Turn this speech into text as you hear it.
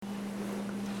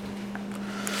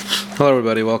Hello,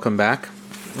 everybody. Welcome back.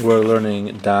 We're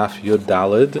learning Daf Yud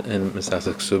Dalid in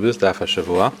Masasek Ksubis, Daf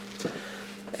HaShavua,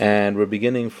 and we're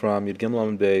beginning from Yud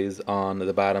Gimel Amud Beis on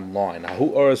the bottom line. Hu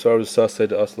Oros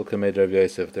Sased Aslu Kamed Rav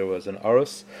Yosef. There was an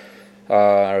Oros,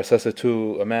 Arasasa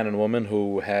to a man and woman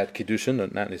who had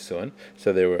Kiddushin, not Nisuin,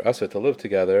 so they were Asa to live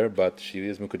together, but she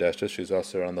is Mukudeshta, she's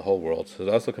Asa on the whole world. So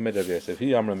Aslu Kamed Rav Yosef,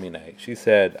 he Amra Minay. She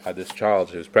said, this child,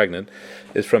 she was pregnant,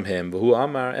 is from him. Who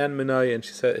Amar and Minay, and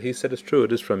he said, it's true,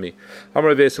 it is from me.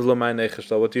 Amra Rav Yosef, Lo Mai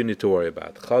Nechashla, what do you need to worry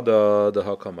about? Chada the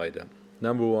Hakamaida.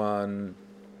 Number one,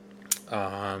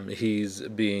 he's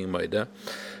being Maida,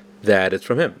 that it's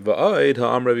from him. That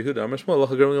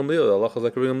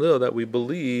we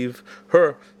believe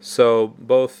her. So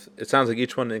both, it sounds like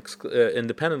each one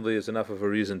independently is enough of a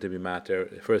reason to be matter.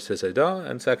 First, his Haidah,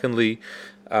 and secondly,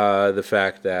 the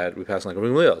fact that we pass like a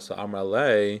ring. So Amr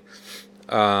Alei,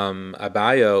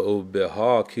 Abaya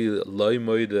ubeha ki loy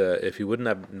moida. If you wouldn't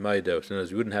have moida, so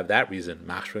you wouldn't have that reason.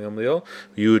 Machshring amliel,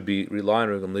 you would be relying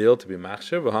on amliel to be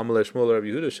machsher. V'hamalei Shmuel Rav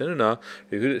Yehuda Shenina.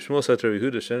 Shmuel said to Rav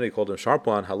Yehuda Shenina, he called him sharp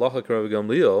one. Halacha k'Rav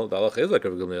Gamliel. The halacha is like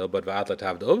Rav Gamliel, but v'atla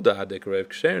tav d'ovda adek Rav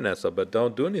Ksher Netzla. But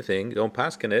don't do anything, don't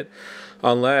paskin it,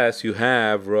 unless you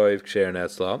have Rav Ksher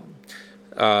Netzla.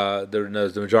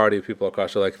 The majority of people are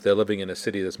kosher, like if they're living in a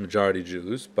city that's majority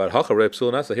Jews. But Hacha Reb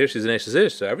Psul Nasa, here she's an Eshes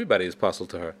Ish, so everybody is possible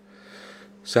to her.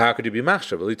 So how could you be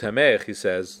machshav? He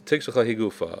says, Tikshach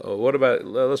Higufa. What about?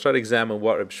 Let's try to examine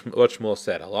what Shmuel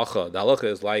said. Halacha. The halacha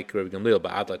is like Rabbi Gamliel,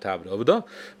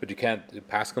 but you can't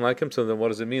paskin like him. So then, what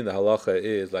does it mean? The halacha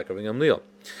is like Rabbi Gamliel.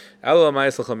 It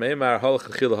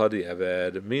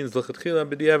means lechatchila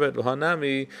b'diavad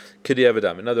v'hanami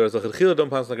k'diavadam. In other words, lechatchila don't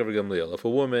pass like Rabbi Gamliel. If a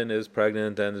woman is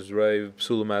pregnant and is reiv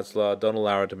psula matzla, don't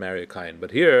allow her to marry a kain.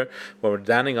 But here, when we're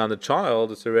danning on the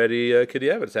child, it's already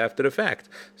k'diavad. It's after the fact.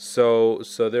 So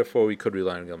therefore, we could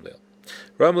rely on Gamliel.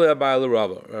 Ramli Abai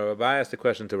Rabba. Rabbi asked the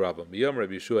question to Rabba. Biyom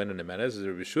Rabbi Yeshua and Nemenes. Is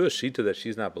Rabbi Yeshua shita that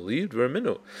she's not believed?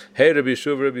 Verminu. Hey Rabbi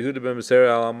Yeshua, Rabbi Yehuda ben Meser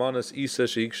al Almanas Isa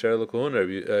sheik shar lekahun.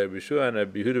 Rabbi Yeshua and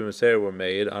Rabbi Yehuda ben Meser were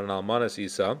made on an Almanas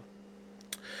Isa.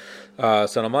 So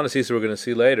Almanas Isa we're going to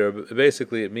see later. But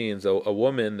basically, it means a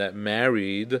woman that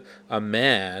married a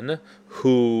man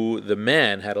who the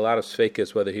man had a lot of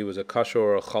sfekis, whether he was a kasher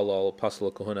or a chalal,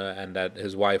 pasal kahuna, and that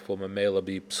his wife will mamela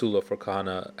be psula for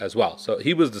kahana as well. So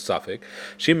he was the suffix.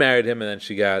 She married him, and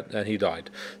then he died.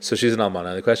 So she's an almana.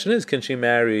 And the question is, can she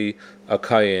marry a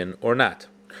kayin or not?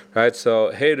 Right,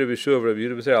 so hey Rabbi Yeshua, Rabbi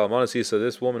Yehuda b'Ser Almanasi. So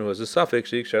this woman who has a suffix,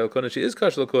 she is kasher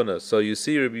lakuna. So you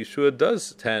see, Rabbi Yeshua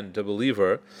does tend to believe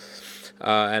her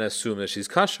and assume that she's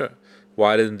kasher.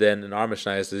 Why didn't then in our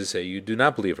Mishnah does it say you do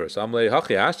not believe her? So I'm like, how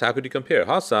could you compare?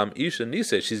 Hasam Isha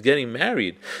Nisa, she's getting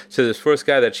married. So this first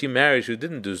guy that she married, who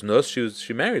didn't do znos,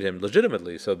 she married him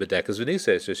legitimately. So Bedekas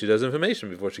V'Nisa, so she does information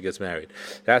before she gets married.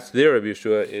 That's their Rabbi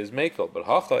Yeshua is Mekel. But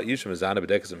Hacha Isha Mizana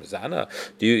Bedekas Mizana.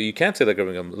 You can't say like a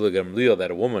Gamliel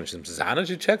that a woman she's Mizana,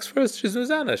 she checks first. She's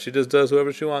Mizana. She just does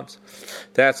whoever she wants.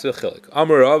 That's the chilik.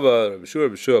 Amar Rava Rabbi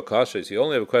Yeshua Kasha. So you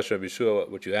only have a question Rabbi Yeshua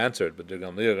which you answered, but the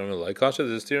Gamliel like Kasha.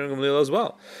 There's steering Gamliel as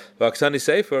well. Vaksani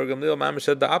Sefer Gamliel Mamish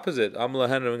said the opposite.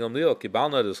 Amlahen Gamliel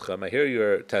Kibalna Duschem. I hear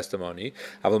your testimony.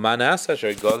 Avlaman Asa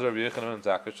Sher Gozer Rabbi Yochanan and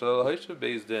Zakir Shalal Haishav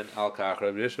Beis Din Al Kach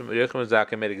Rabbi Yochanan and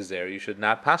Zakir made a gezer. You should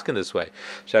not pass in this way.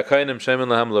 Shakainim Shemin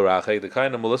Lahem L'Rachei. The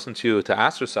Kainim will listen to you to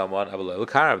ask for someone. Avalei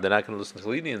L'Karav. They're not going to listen to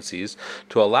leniencies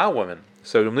to allow women.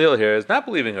 So Gamliel here is not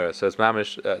believing her. So it's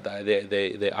Mamish.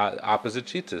 They opposite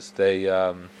cheetahs.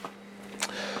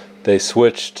 They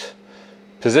switched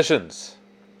positions.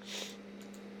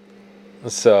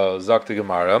 So Zakti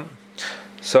Gemara.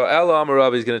 So Ela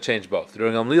Amarabi is going to change both.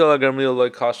 During Gamliel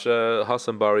like Kasha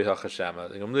Hasan Bari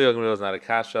Hachashama. Gamliel is not a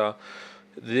Kasha.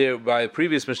 By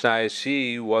previous Mishnah,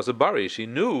 she was a bari. She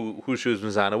knew who she was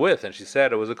mizana with, and she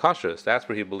said it was a kashrus. That's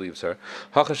where he believes her.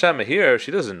 Hachashema here,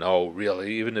 she doesn't know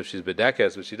really, even if she's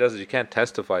bedekes, but she doesn't. She can't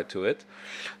testify to it.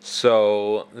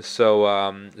 So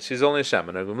she's only a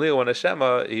shema. And when a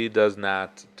shema, he does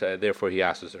not. Therefore, he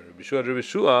asks her. Rabbi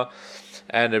Shua.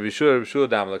 And Rabbi Shua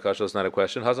Dam Lakasha is not a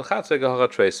question.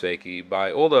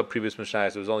 By all the previous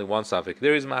Mishnayos, there was only one suffix.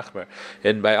 There is Machmer.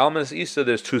 And by Almanas Isa,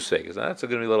 there's two sveikas. And that's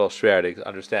going to be a little schwer to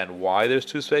understand why there's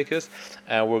two sveikas.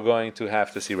 And we're going to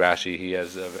have to see Rashi. He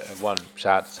has one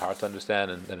shot. It's hard to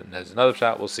understand. And then there's another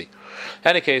shot. We'll see. In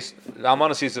any case,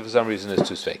 Almanas Isa, for some reason, is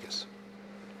two sveikas.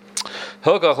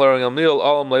 Hilkach learning Gamliel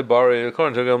alam le bari.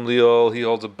 According to Gamliel, he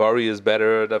holds a bari is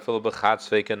better. That fill bechatz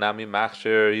fake and nami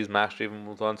machshir. He's machshir even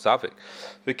with one suffix.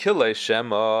 V'kilei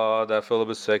shema that fill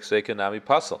besfek fake and nami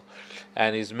pasel.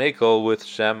 And he's makel with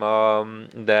Shema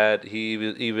that he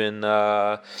even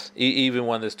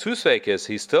when there's two sveikis,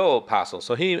 he's still pasel.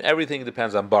 So everything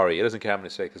depends on bari. It doesn't care how many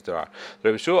sveikis there are.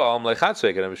 Rabbi Shua alam lechat sveik,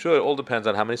 and Rabbi Shua, it all depends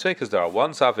on how many sveikis there are.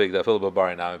 One safik that fill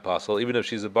bari nami pasel. Even if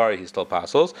she's a bari, he still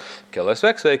pasels. Kilei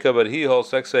svek sveika, but he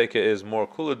holds svek sveika is more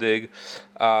kuladig.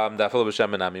 That fill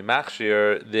b'shem nami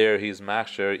machshir. There he's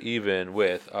machshir even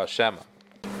with Shema.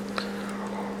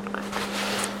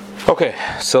 Okay,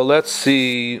 so let's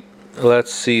see the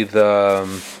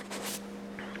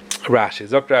Rashi.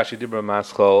 Zok Rashi Dibra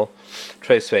Maschol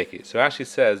Trei Sveiki. So Rashi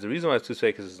says the reason why it's two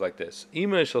Sveikis is like this.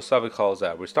 Ima Shel Savik calls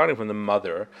out. We're starting from the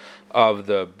mother of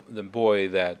the boy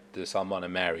that the Salmana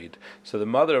married. So the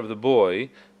mother of the boy,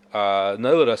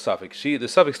 Nailada Safik. The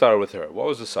Safik started with her. What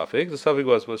was the Safik? The Safik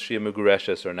was she a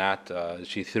Megureshes or not?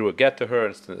 She threw a get to her.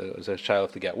 It was a child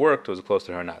if the get worked. Was it close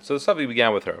to her or not? So the Safik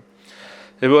began with her.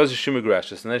 It was a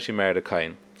Shumigreshes, and then she married a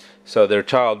Kain. So their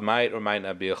child might or might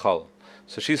not be a Chal.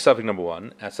 So she's suffix number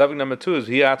one. And suffix number two is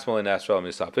he atzmal in Astral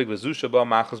Misafik, Vizusha ba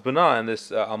Machas Bana, and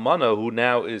this Almana who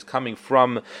now is coming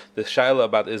from the Shaila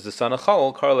about is the son of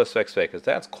Chal, Karla Svek.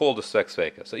 That's called a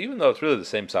Svek. So even though it's really the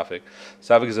same suffix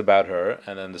is about her,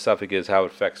 and then the suffix is how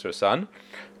it affects her son,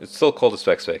 it's still called a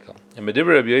Svek. And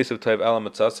Medibra Rabbi Yosef Taiv Elam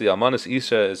Matzasi, Almanas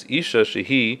Isha is Isha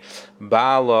Shehi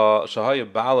Bala Shahaya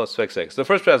Bala Svek. So the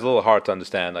first part is a little hard to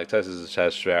understand, like Tes is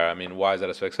Shashver. I mean, why is that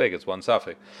a Svek? It's one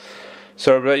suffix.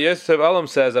 So Rabbi Yosef Elam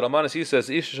says that Almanas Isha says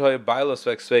Isha Shahaya Bala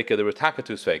Svek. There were taka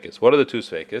two Svekis. What are the two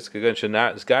Svekis?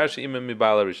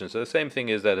 So the same thing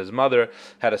is that his mother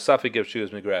had a suffix if she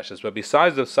was Migrashes. But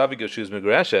besides the suffix if she was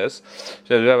Migrashes,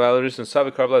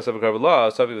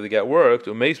 suffix that get worked,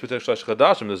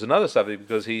 there's another suffix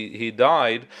because he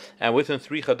died, and within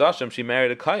 3 Chadashim she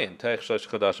married a Kayin.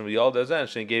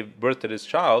 She gave birth to this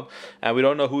child, and we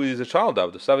don't know who he's a child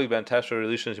of. The suffix ben Tesher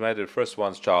relation, she married the first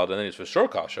one's child, and then he's for sure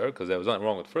kosher, because there was nothing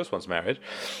wrong with the first one's marriage.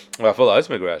 Does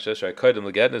make a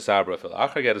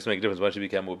difference when she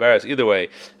became Mubarak. Either way,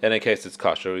 in a case it's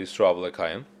kosher, he's trouble like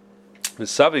Kayin. The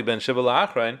Savik ben Shiva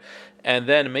La'achrain, and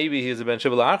then maybe he's a ben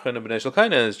Shiva La'achrain, a ben Eshel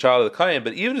Kain, and his child of the Kain.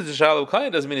 But even if it's a child of Kain,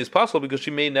 doesn't mean it's possible because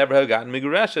she may never have gotten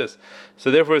Migureshes.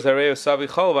 So therefore, it's Harei of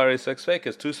Savik Chol, Harei Sex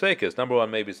Fakis, two Fakis. Number one,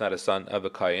 maybe it's not a son of a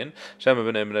Kain, Shem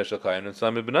ben Eshel Kain, and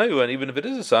Shem ben Ayu. And even if it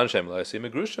is a son, Shem La'asi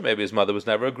Migrusha, maybe his mother was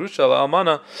never a Grusha,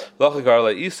 La'almana,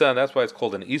 Lachikar La'isa, and that's why it's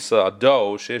called an Isa, a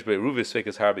dough. Sheish Be'ruvis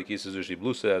Fakis Harbik Isa Zushi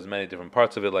Blusa has many different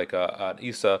parts of it, like an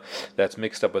Isa that's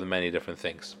mixed up with many different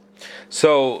things.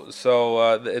 So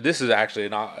this is actually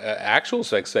an actual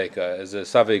Sveika, is a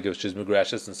Savik which is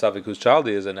Migreshes and Savik whose child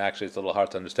he is, and actually it's a little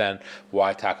hard to understand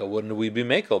why Taka wouldn't we be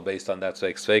Makel based on that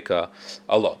Sveika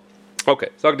alone. Okay,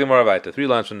 so Gemara 3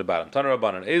 lines from the bottom. Taner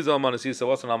Rabbanan, Ezel Manasisa,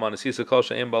 what's an Almanasisa? Kol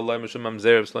she'em ba loy mishum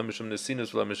mamzerev, loy mishum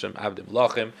nesinus, loy mishum avdim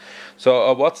lachim.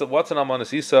 So what's an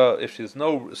Almanasisa? If there's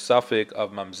no suffix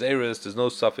of mamzeres, there's no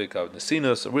suffix of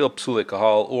nesinus, a real psule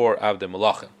kahal or avdim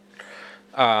lachim.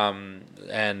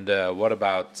 What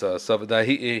about the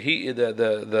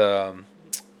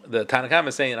Tanakam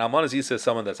is saying Almanas Isa is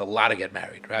someone that's allowed to get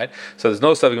married, right? So there's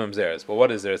no Savik Mamzeres, but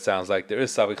what is there? It sounds like there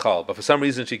is Savik Chal, but for some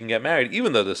reason she can get married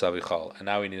even though there's Savik Chal, and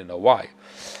now we need to know why.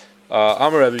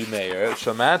 Amar Rabbi Meir,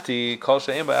 Shamati Kol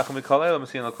She'im Ba'achim Mikol Elam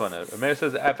Masiyin L'Koneh. Meir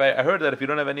says, I heard that if you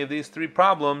don't have any of these 3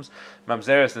 problems,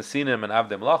 Mamzeres, Nesinim, and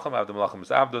Avdim Lachem is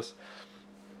Avdus,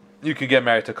 you can get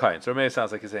married to Kain. So it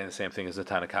sounds like he's saying the same thing as the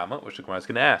Tanakama, which the Gemara is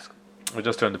going to ask. We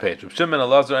just turned the page. They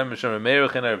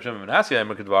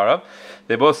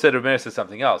both said Rabbi Meir said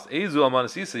something else. You know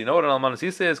what an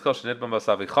Almanasisa is?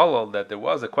 That there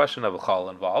was a question of a Chal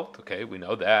involved. Okay, we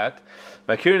know that.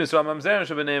 And Klal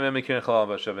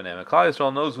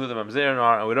Yisrael knows who the Mamzerim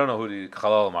are, and we don't know who the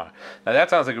Chalalim are. Now that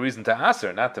sounds like a reason to ask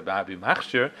her, not to be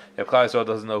machshir, if Klal Yisrael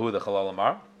doesn't know who the Chalalim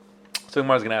are. So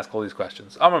Gemara is going to ask all these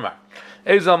questions. Amar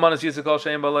there's no mamzeris,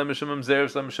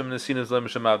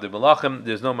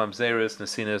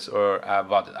 nesinis, or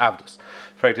avdus.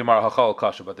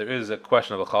 But there is a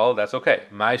question of a chal. That's okay.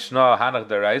 What's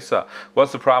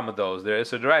the problem with those? There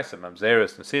is a deraisa,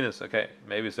 mamzeris, nesinis. Okay,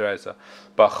 maybe it's deraisa,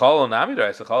 but chal nami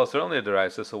deraisa. Chal is certainly a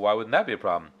deraisa. So why wouldn't that be a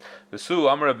problem? If you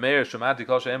don't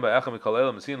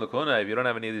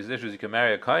have any of these issues, you can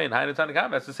marry a kain.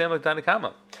 That's the same like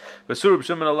Tanakama.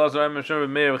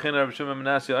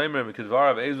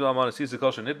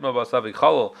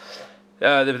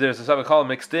 If there's a Savik Chal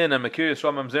mixed in, and Makir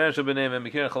Yisrael Mamzerim Shabanim, and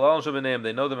Makir Chalalim Shabanim,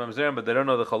 they know the Mamzerim, but they don't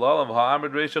know the Chalalim.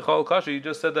 Ha'amrid Reisha Chal Kasher, you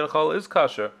just said that Chal is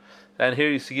Kasher, and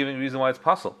here you're giving a reason why it's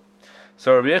possible.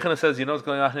 So Rabbi Yochanan says, you know what's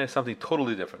going on here? Something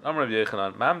totally different. I'm Rabbi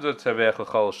Yochanan. We're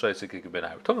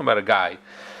talking about a guy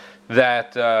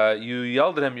that you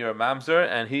yelled at him, you're a mamzer,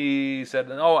 and he said,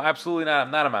 no, absolutely not,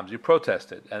 I'm not a mamzer. You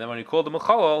protested. And then when you called him a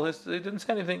chalal, he didn't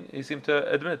say anything. He seemed to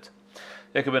admit.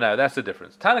 That's the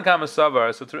difference. Tanakama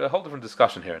Savar, so it's a whole different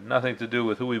discussion here. Nothing to do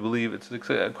with who we believe. It's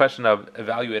a question of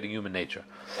evaluating human nature.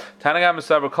 Tanakama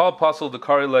Savar, call apostle the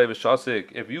Karilei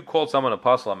V'Shasik. If you called someone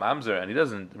apostle a mamzer and he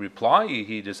doesn't reply,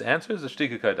 he just answers, the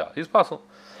Shtika Kaida. He's apostle.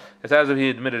 It's as if he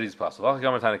admitted he's possible. You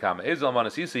know when an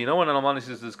Almanis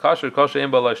is kasher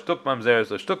shtuk mamzer,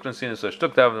 so shtuk nasinis, so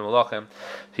shtuk davim malachim.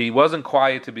 He wasn't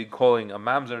quiet to be calling a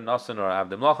mamzer nasin or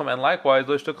avdim malachim, and likewise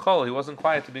lo shtuk chol. He wasn't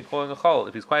quiet to be calling a chol.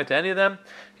 If he's quiet to any of them,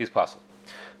 he's possible.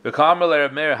 No,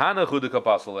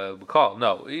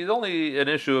 he's only an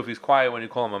issue if he's quiet when you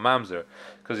call him a mamzer,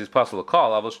 because he's possible to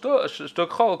call. The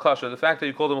fact that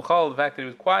you called him a chol, the fact that he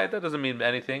was quiet, that doesn't mean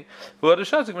anything. But the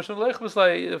fact that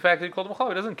you called him a chol,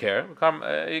 he doesn't care.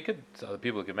 Other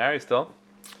people can marry still,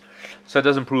 so it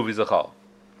doesn't prove he's a chol.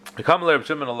 Then Rav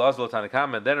Shimon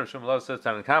says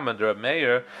Tanakama, Rav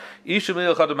Meir, if you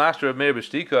heard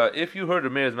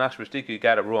Rav Meir's machshir b'shtika, you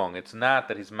got it wrong. It's not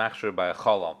that he's machshir by a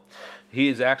chalal. He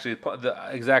is actually the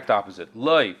exact opposite.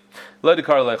 Loi the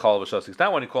karle chal v'shasik. It's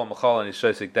not when you call him a chal and he's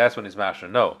shasik, that's when he's mashur.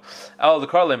 No. El the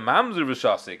karle mamzer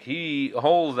v'shasik. He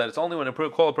holds that it's only when you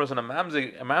call a person a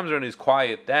mamzer and he's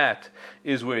quiet, that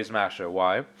is where he's mashur.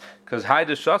 Why? Because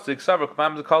haida shasik savak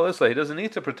mamzer kal isla. He doesn't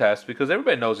need to protest because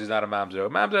everybody knows he's not a mamzer. A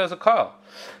mamzer has a kal.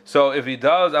 So if he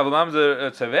does have a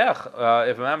mamzer tzavech,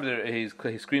 if a mamzer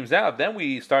he screams out, then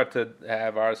we start to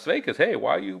have our sveikas. Hey,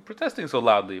 why are you protesting so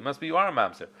loudly? It must be you are a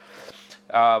mamzer.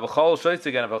 V'chol shoytz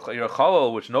again, if you're a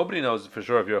chalal, which nobody knows for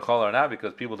sure if you're a chalal or not,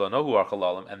 because people don't know who are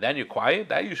chalalim, and then you're quiet,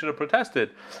 that you should have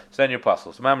protested. So then you're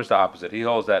puzzled. So Mamzer is the opposite. He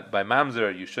holds that by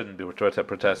Mamzer you shouldn't be to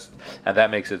protest, and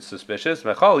that makes it suspicious.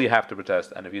 By chal you have to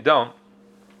protest, and if you don't,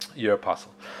 you're a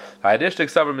puzzle.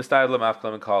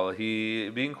 He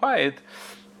being quiet,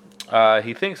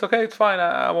 he thinks, okay, it's fine,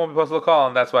 I won't be puzzled to call,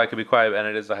 and that's why I can be quiet, and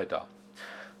it is a haidah.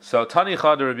 So Tani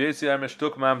Chad Rabbi Yossi Aimer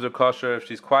shtuk mamzer kosher. If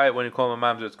she's quiet when you call him a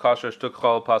mamzer, it's kosher. Shtuk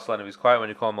chol pasal, and if he's quiet when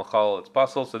you call him a chol, it's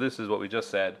pasal. So this is what we just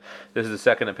said. This is the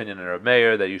second opinion in Rav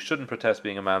Meir, that you shouldn't protest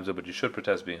being a mamzer, but you should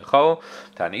protest being a chol.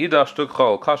 Tani Ida shtuk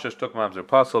chol kosher, shtuk mamzer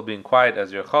pasal. Being quiet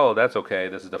as your chol, that's okay.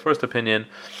 This is the first opinion,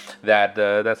 that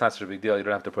that's not such a big deal. You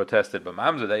don't have to protest it, but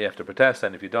mamzer that you have to protest,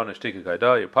 and if you don't, shtika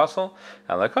kaida, you're pasal.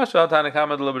 And like kosher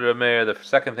Tanakama, a little bit of Rav Meir. The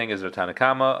second thing is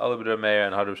Tanakama, a little bit of Rav Meir,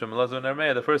 and Rav Shimon Elazar and Rav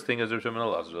Meir. The first thing is Rav Shimon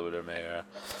Elazar.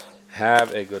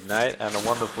 Have a good night and a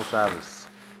wonderful Shabbos.